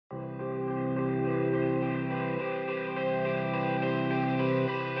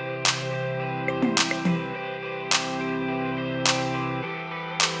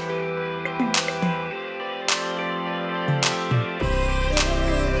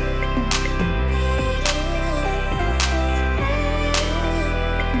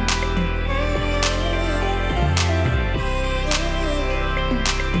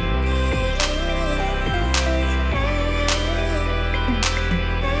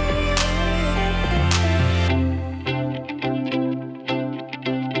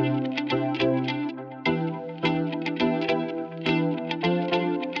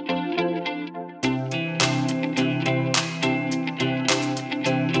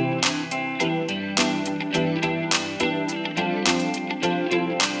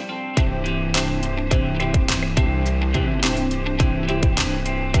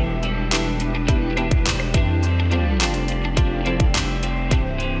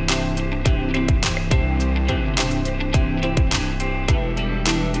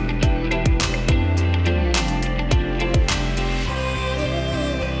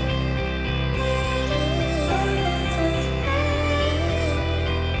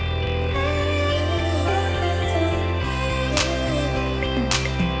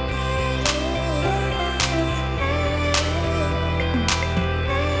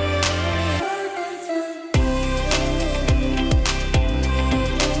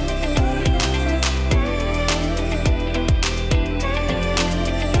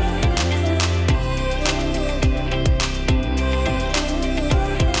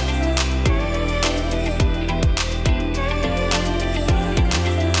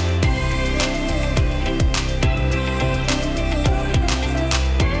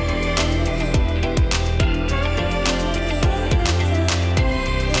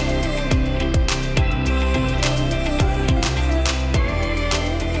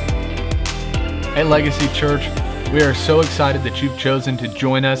Hey Legacy Church, we are so excited that you've chosen to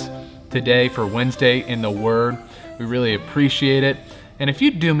join us today for Wednesday in the Word. We really appreciate it. And if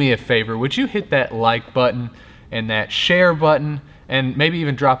you'd do me a favor, would you hit that like button and that share button and maybe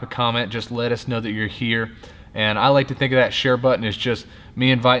even drop a comment, just let us know that you're here. And I like to think of that share button as just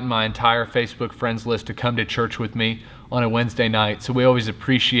me inviting my entire Facebook friends list to come to church with me on a Wednesday night. So we always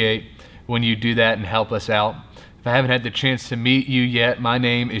appreciate when you do that and help us out. If I haven't had the chance to meet you yet, my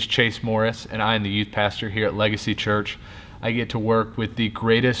name is Chase Morris, and I am the youth pastor here at Legacy Church. I get to work with the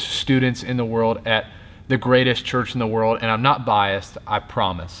greatest students in the world at the greatest church in the world, and I'm not biased, I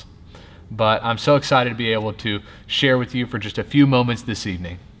promise. But I'm so excited to be able to share with you for just a few moments this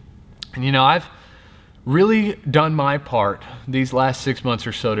evening. And you know, I've really done my part these last 6 months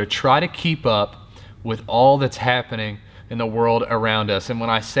or so to try to keep up with all that's happening in the world around us. And when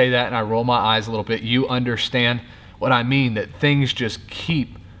I say that and I roll my eyes a little bit, you understand what I mean, that things just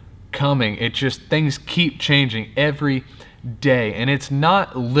keep coming. Things keep changing every day. And it's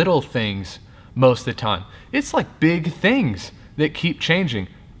not little things most of the time. It's like big things that keep changing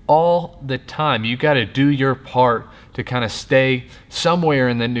all the time. You got to do your part to kind of stay somewhere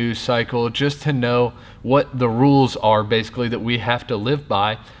in the news cycle, just to know what the rules are basically that we have to live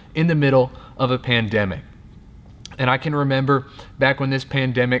by in the middle of a pandemic. And I can remember back when this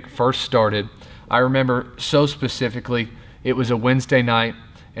pandemic first started, I remember so specifically, it was a Wednesday night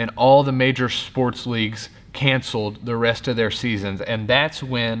and all the major sports leagues canceled the rest of their seasons. And that's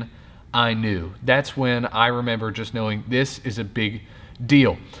when I knew. That's when I remember just knowing this is a big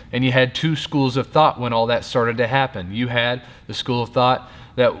deal. And you had two schools of thought when all that started to happen. You had the school of thought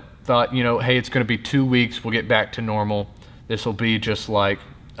that thought, you know, hey, it's going to be 2 weeks, we'll get back to normal. This will be just like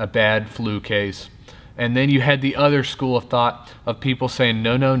a bad flu case. And then you had the other school of thought of people saying,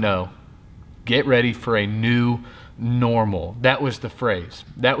 no, no, no, get ready for a new normal. That was the phrase.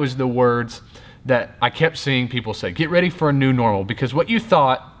 That was the words that I kept seeing people say, get ready for a new normal, because what you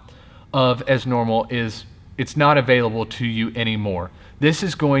thought of as normal it's not available to you anymore. This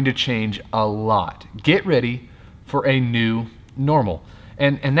is going to change a lot. Get ready for a new normal.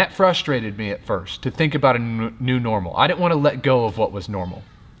 And that frustrated me at first, to think about a new normal. I didn't want to let go of what was normal.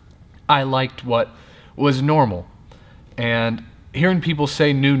 I liked what was normal. And hearing people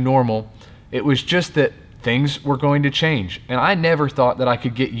say new normal, it was just that things were going to change. And I never thought that I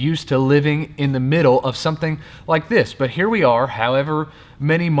could get used to living in the middle of something like this. But here we are, however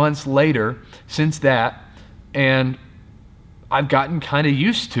many months later since that, and I've gotten kind of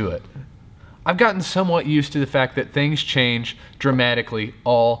used to it. I've gotten somewhat used to the fact that things change dramatically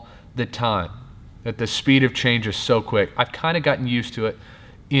all the time, that the speed of change is so quick. I've kind of gotten used to it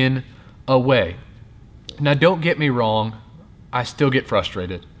in a way. Now, don't get me wrong, I still get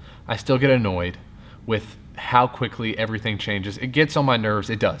frustrated. I still get annoyed with how quickly everything changes. It gets on my nerves,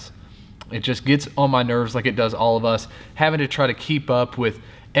 it does. It just gets on my nerves like it does all of us, having to try to keep up with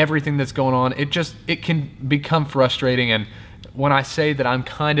everything that's going on. It can become frustrating, and when I say that I'm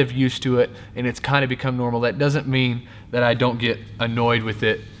kind of used to it and it's kind of become normal, that doesn't mean that I don't get annoyed with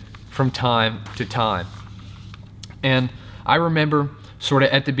it from time to time. And I remember sort of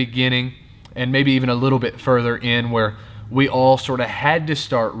at the beginning, and maybe even a little bit further in, where we all sort of had to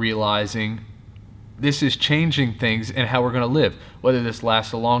start realizing this is changing things and how we're going to live. Whether this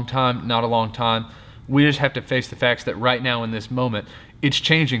lasts a long time, not a long time, we just have to face the facts that right now in this moment, it's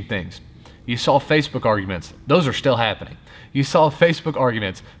changing things. You saw Facebook arguments. Those are still happening. You saw Facebook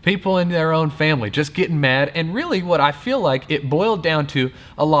arguments, people in their own family just getting mad. And really what I feel like it boiled down to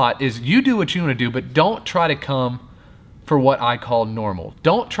a lot is, you do what you want to do, but don't try to come for what I call normal.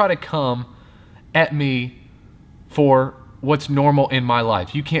 Don't try to come at me for what's normal in my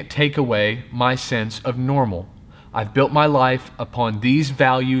life. You can't take away my sense of normal. I've built my life upon these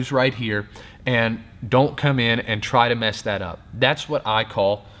values right here, and don't come in and try to mess that up. That's what I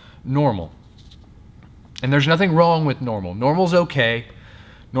call normal. And there's nothing wrong with normal. Normal's okay.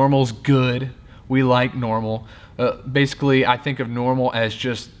 Normal's good. We like normal. Basically, I think of normal as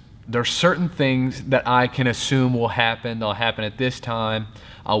just, there's certain things that I can assume will happen. They'll happen at this time.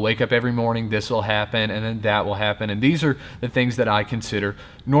 I'll wake up every morning, this will happen, and then that will happen. And these are the things that I consider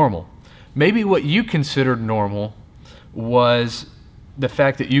normal. Maybe what you considered normal was the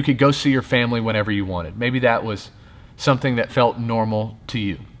fact that you could go see your family whenever you wanted. Maybe that was something that felt normal to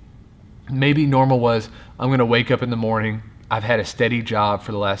you. Maybe normal was, I'm going to wake up in the morning, I've had a steady job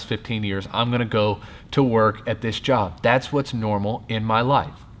for the last 15 years, I'm going to go to work at this job. That's what's normal in my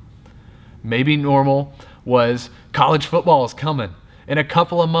life. Maybe normal was, college football is coming in a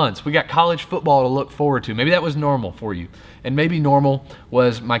couple of months. We got college football to look forward to. Maybe that was normal for you. And maybe normal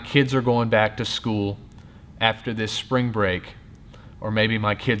was, my kids are going back to school after this spring break. or maybe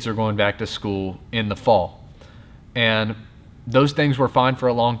my kids are going back to school in the fall. And those things were fine for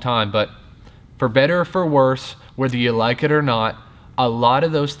a long time, but for better or for worse, whether you like it or not, a lot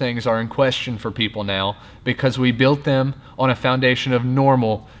of those things are in question for people now because we built them on a foundation of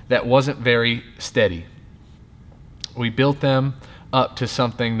normal that wasn't very steady. We built them up to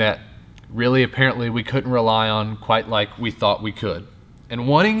something that really apparently we couldn't rely on quite like we thought we could. And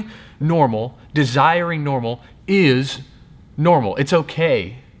wanting normal, desiring normal is normal. It's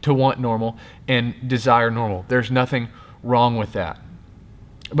okay to want normal and desire normal. There's nothing wrong with that.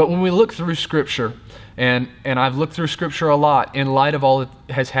 But when we look through Scripture, and I've looked through Scripture a lot in light of all that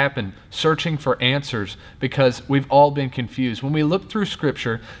has happened, searching for answers because we've all been confused. When we look through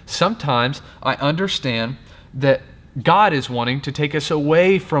Scripture, sometimes I understand that God is wanting to take us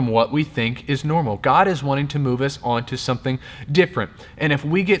away from what we think is normal. God is wanting to move us onto something different. And if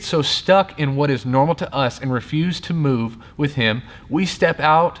we get so stuck in what is normal to us and refuse to move with Him, we step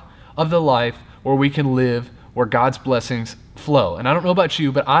out of the life where we can live, where God's blessings flow. And I don't know about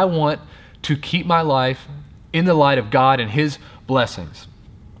you, but I want to keep my life in the light of God and His blessings.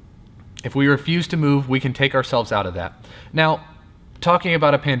 If we refuse to move, we can take ourselves out of that. Now, talking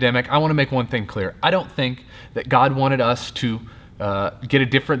about a pandemic, I want to make one thing clear. I don't think that God wanted us to get a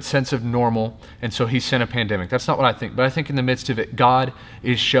different sense of normal, and so He sent a pandemic. That's not what I think. But I think in the midst of it, God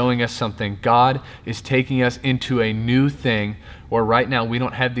is showing us something. God is taking us into a new thing where right now we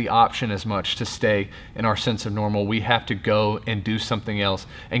don't have the option as much to stay in our sense of normal. We have to go and do something else,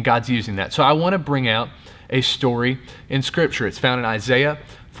 and God's using that. So I want to bring out a story in Scripture. It's found in Isaiah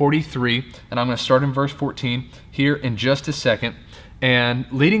 43, and I'm going to start in verse 14 here in just a second. And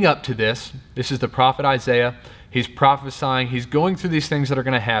leading up to this is the prophet Isaiah. He's prophesying. He's going through these things that are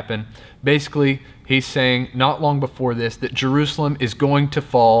going to happen. Basically, he's saying not long before this that Jerusalem is going to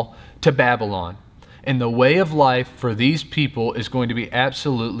fall to Babylon. And the way of life for these people is going to be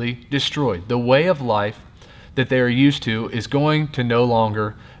absolutely destroyed. The way of life that they are used to is going to no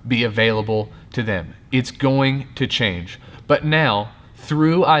longer be available to them. It's going to change. But now,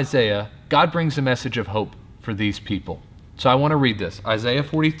 through Isaiah, God brings a message of hope for these people. So I want to read this. Isaiah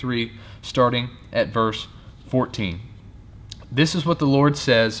 43, starting at verse 14. This is what the Lord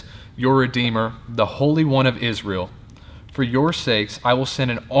says, your Redeemer, the Holy One of Israel. For your sakes, I will send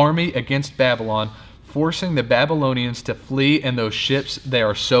an army against Babylon, forcing the Babylonians to flee in those ships they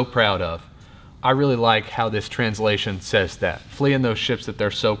are so proud of. I really like how this translation says that. Flee in those ships that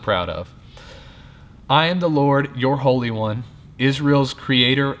they're so proud of. I am the Lord, your Holy One, Israel's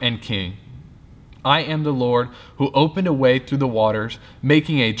Creator and King. I am the Lord who opened a way through the waters,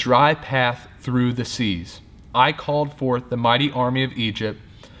 making a dry path through the seas. I called forth the mighty army of Egypt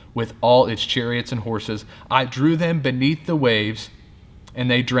with all its chariots and horses. I drew them beneath the waves, and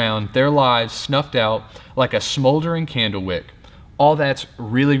they drowned, their lives snuffed out like a smoldering candle wick. All that's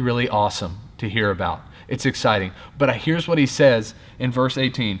really, really awesome to hear about. It's exciting. But here's what he says in verse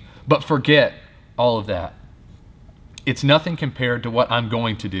 18. But forget all of that. It's nothing compared to what I'm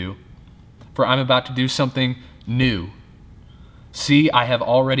going to do. For I'm about to do something new. See, I have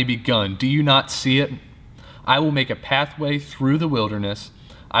already begun. Do you not see it? I will make a pathway through the wilderness.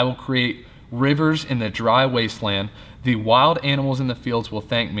 I will create rivers in the dry wasteland. The wild animals in the fields will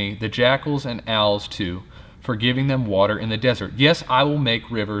thank me, the jackals and owls too, for giving them water in the desert. Yes, I will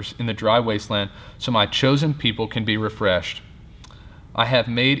make rivers in the dry wasteland so my chosen people can be refreshed. I have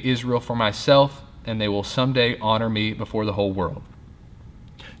made Israel for myself, and they will someday honor me before the whole world.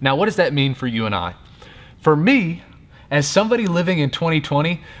 Now, what does that mean for you and I? For me, as somebody living in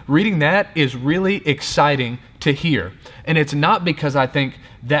 2020, reading that is really exciting to hear. And it's not because I think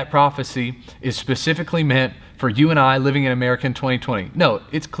that prophecy is specifically meant for you and I living in America in 2020. No,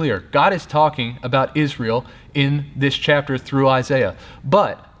 it's clear. God is talking about Israel in this chapter through Isaiah.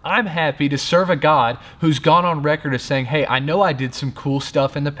 But I'm happy to serve a God who's gone on record as saying, hey, I know I did some cool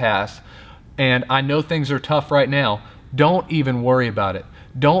stuff in the past, and I know things are tough right now. Don't even worry about it.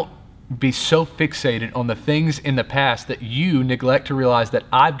 Don't be so fixated on the things in the past that you neglect to realize that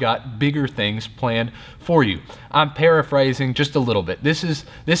I've got bigger things planned for you. I'm paraphrasing just a little bit. This is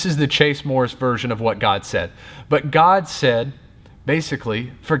the Chase Morris version of what God said. But God said,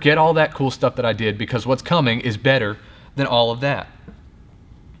 basically, forget all that cool stuff that I did because what's coming is better than all of that.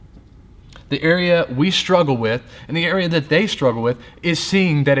 The area we struggle with and the area that they struggle with is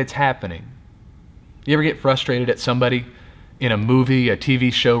seeing that it's happening. You ever get frustrated at somebody in a movie, a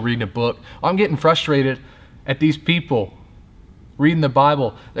TV show, reading a book? I'm getting frustrated at these people reading the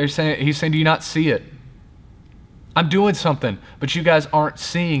Bible. He's saying, do you not see it? I'm doing something, but you guys aren't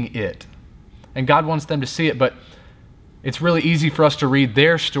seeing it. And God wants them to see it, but it's really easy for us to read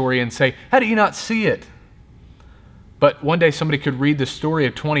their story and say, how do you not see it? But one day somebody could read the story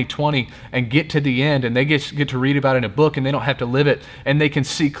of 2020 and get to the end, and they get to read about it in a book, and they don't have to live it, and they can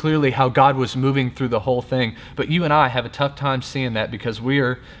see clearly how God was moving through the whole thing. But you and I have a tough time seeing that because we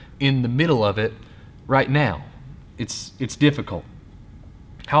are in the middle of it right now. It's difficult.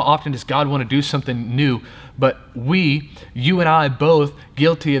 How often does God want to do something new, but you and I both,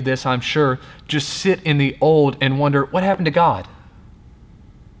 guilty of this, I'm sure, just sit in the old and wonder, what happened to God?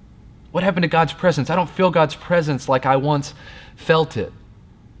 What happened to God's presence? I don't feel God's presence like I once felt it.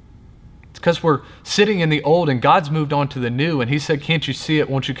 It's because we're sitting in the old and God's moved on to the new, and he said, can't you see it?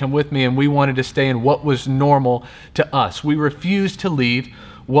 Won't you come with me? And we wanted to stay in what was normal to us. We refused to leave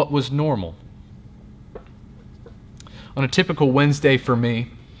what was normal. On a typical Wednesday for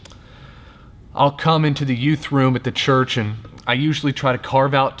me, I'll come into the youth room at the church, and I usually try to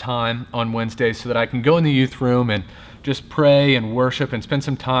carve out time on Wednesdays so that I can go in the youth room and just pray and worship and spend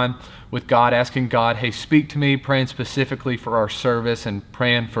some time with God, asking God, hey, speak to me, praying specifically for our service and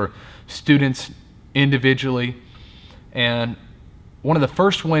praying for students individually. And one of the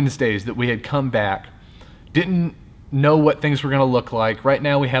first Wednesdays that we had come back, didn't know what things were going to look like. Right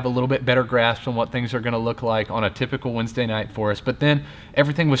now we have a little bit better grasp on what things are going to look like on a typical Wednesday night for us, but then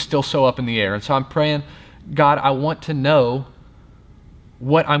everything was still so up in the air. And so I'm praying, God, I want to know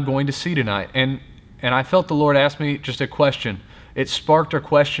what I'm going to see tonight. And I felt the Lord ask me just a question. It sparked a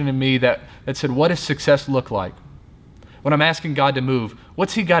question in me that said, what does success look like? When I'm asking God to move,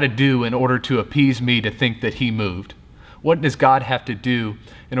 what's he got to do in order to appease me to think that he moved? What does God have to do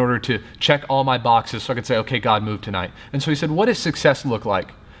in order to check all my boxes so I can say, okay, God moved tonight? And so he said, what does success look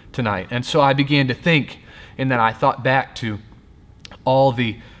like tonight? And so I began to think, and then I thought back to all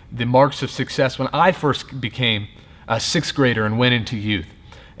the marks of success when I first became a sixth grader and went into youth.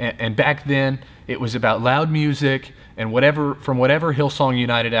 And back then, it was about loud music and whatever Hillsong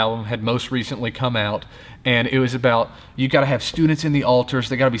United album had most recently come out. And it was about, you got to have students in the altars.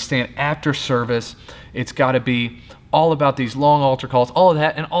 They got to be staying after service. It's got to be all about these long altar calls, all of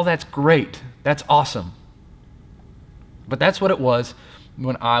that, and all that's great. That's awesome. But that's what it was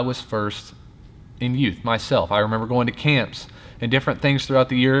when I was first in youth myself. I remember going to camps and different things throughout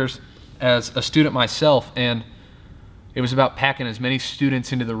the years as a student myself, and it was about packing as many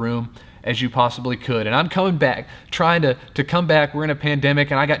students into the room as you possibly could. And I'm coming back, trying to come back. We're in a pandemic,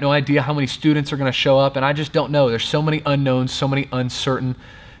 and I got no idea how many students are going to show up, and I just don't know. There's so many unknowns, so many uncertain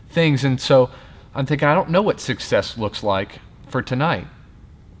things. And so I'm thinking, I don't know what success looks like for tonight.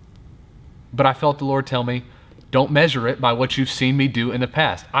 But I felt the Lord tell me, don't measure it by what you've seen me do in the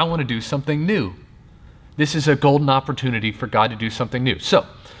past. I want to do something new. This is a golden opportunity for God to do something new. So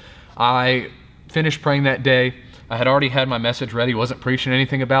I finished praying that day. I had already had my message ready, wasn't preaching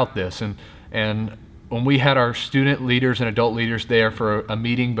anything about this. And when we had our student leaders and adult leaders there for a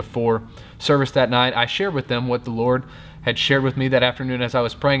meeting before service that night, I shared with them what the Lord had shared with me that afternoon as I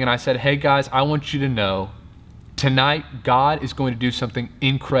was praying. And I said, hey guys, I want you to know tonight God is going to do something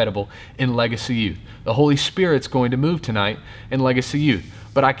incredible in Legacy Youth. The Holy Spirit's going to move tonight in Legacy Youth.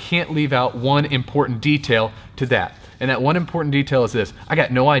 But I can't leave out one important detail to that. And that one important detail is this. I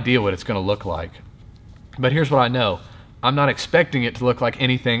got no idea what it's going to look like. But here's what I know. I'm not expecting it to look like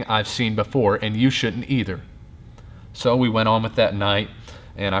anything I've seen before, and you shouldn't either. So we went on with that night,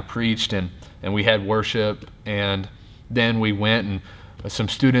 and I preached, and we had worship, and then we went, and some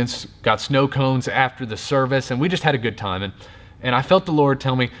students got snow cones after the service, and we just had a good time. And I felt the Lord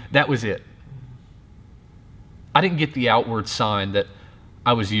tell me that was it. I didn't get the outward sign that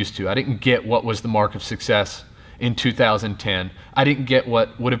I was used to. I didn't get what was the mark of success in 2010. I didn't get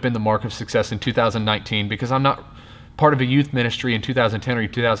what would have been the mark of success in 2019 because I'm not part of a youth ministry in 2010 or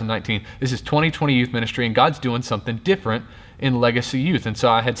 2019. This is 2020 youth ministry, and God's doing something different in Legacy Youth. And so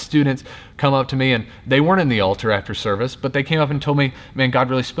I had students come up to me, and they weren't in the altar after service, but they came up and told me, man, God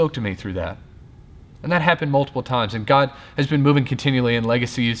really spoke to me through that. And that happened multiple times, and God has been moving continually in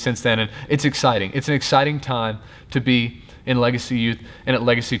Legacy Youth since then, and it's exciting. It's an exciting time to be in Legacy Youth and at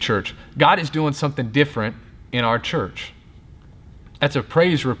Legacy Church. God is doing something different in our church. That's a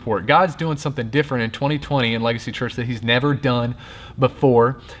praise report. God's doing something different in 2020 in Legacy Church that he's never done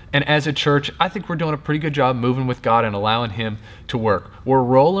before. And as a church, I think we're doing a pretty good job moving with God and allowing him to work. We're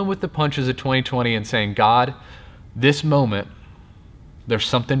rolling with the punches of 2020 and saying, God, this moment, there's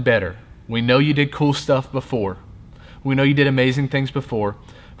something better. We know you did cool stuff before. We know you did amazing things before.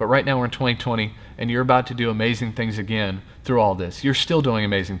 But right now we're in 2020, and you're about to do amazing things again through all this. You're still doing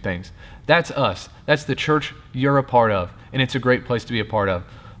amazing things. That's us. That's the church you're a part of, and it's a great place to be a part of.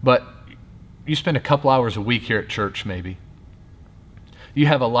 But you spend a couple hours a week here at church maybe. You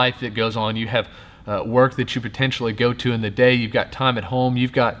have a life that goes on. You have work that you potentially go to in the day. You've got time at home.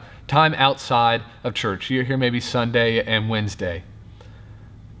 You've got time outside of church. You're here maybe Sunday and Wednesday.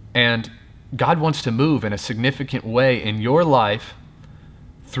 And God wants to move in a significant way in your life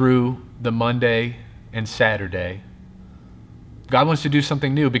through the Monday and Saturday. God wants to do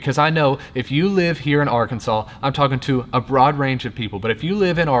something new, because I know if you live here in Arkansas, I'm talking to a broad range of people, but if you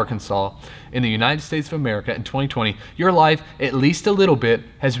live in Arkansas, in the United States of America in 2020, your life, at least a little bit,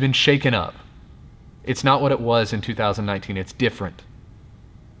 has been shaken up. It's not what it was in 2019. It's different.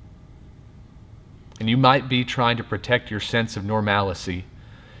 And you might be trying to protect your sense of normalcy.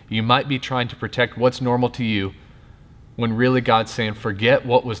 You might be trying to protect what's normal to you, when really God's saying, forget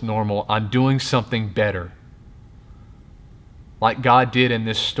what was normal. I'm doing something better. Like God did in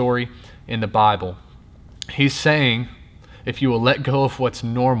this story in the Bible. He's saying, if you will let go of what's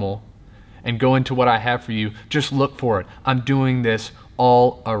normal and go into what I have for you, just look for it. I'm doing this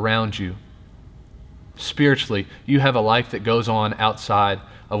all around you. Spiritually, you have a life that goes on outside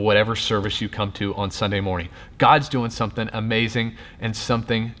of whatever service you come to on Sunday morning. God's doing something amazing and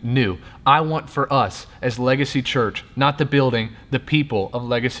something new. I want for us as Legacy Church, not the building, the people of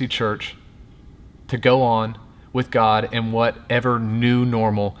Legacy Church, to go on with God and whatever new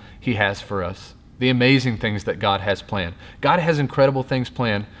normal He has for us. The amazing things that God has planned. God has incredible things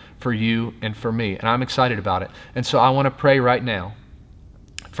planned for you and for me, and I'm excited about it. And so I want to pray right now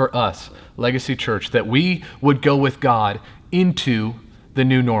for us, Legacy Church, that we would go with God into the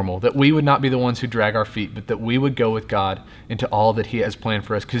new normal, that we would not be the ones who drag our feet, but that we would go with God into all that He has planned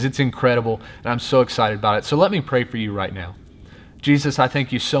for us, because it's incredible, and I'm so excited about it. So let me pray for you right now. Jesus, I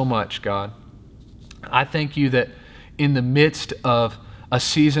thank you so much, God. I thank you that in the midst of a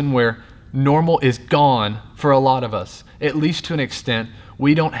season where normal is gone for a lot of us, at least to an extent,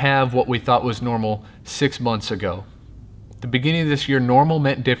 we don't have what we thought was normal 6 months ago. At the beginning of this year, normal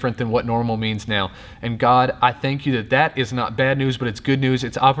meant different than what normal means now. And God, I thank you that that is not bad news, but it's good news.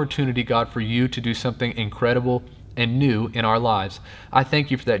 It's opportunity, God, for you to do something incredible and new in our lives. I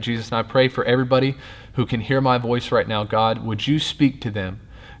thank you for that, Jesus, and I pray for everybody who can hear my voice right now. God, would you speak to them?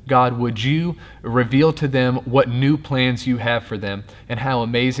 God, would you reveal to them what new plans you have for them and how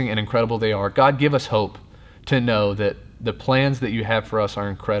amazing and incredible they are? God, give us hope to know that the plans that you have for us are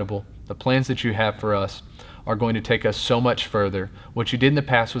incredible. The plans that you have for us are going to take us so much further. What you did in the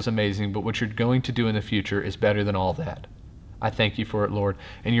past was amazing, but what you're going to do in the future is better than all that. I thank you for it, Lord.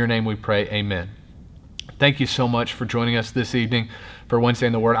 In your name we pray, amen. Thank you so much for joining us this evening for Wednesday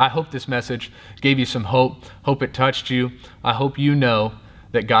in the Word. I hope this message gave you some hope. Hope it touched you. I hope you know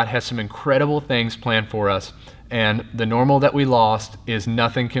that God has some incredible things planned for us, and the normal that we lost is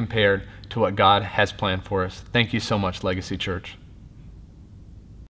nothing compared to what God has planned for us. Thank you so much, Legacy Church.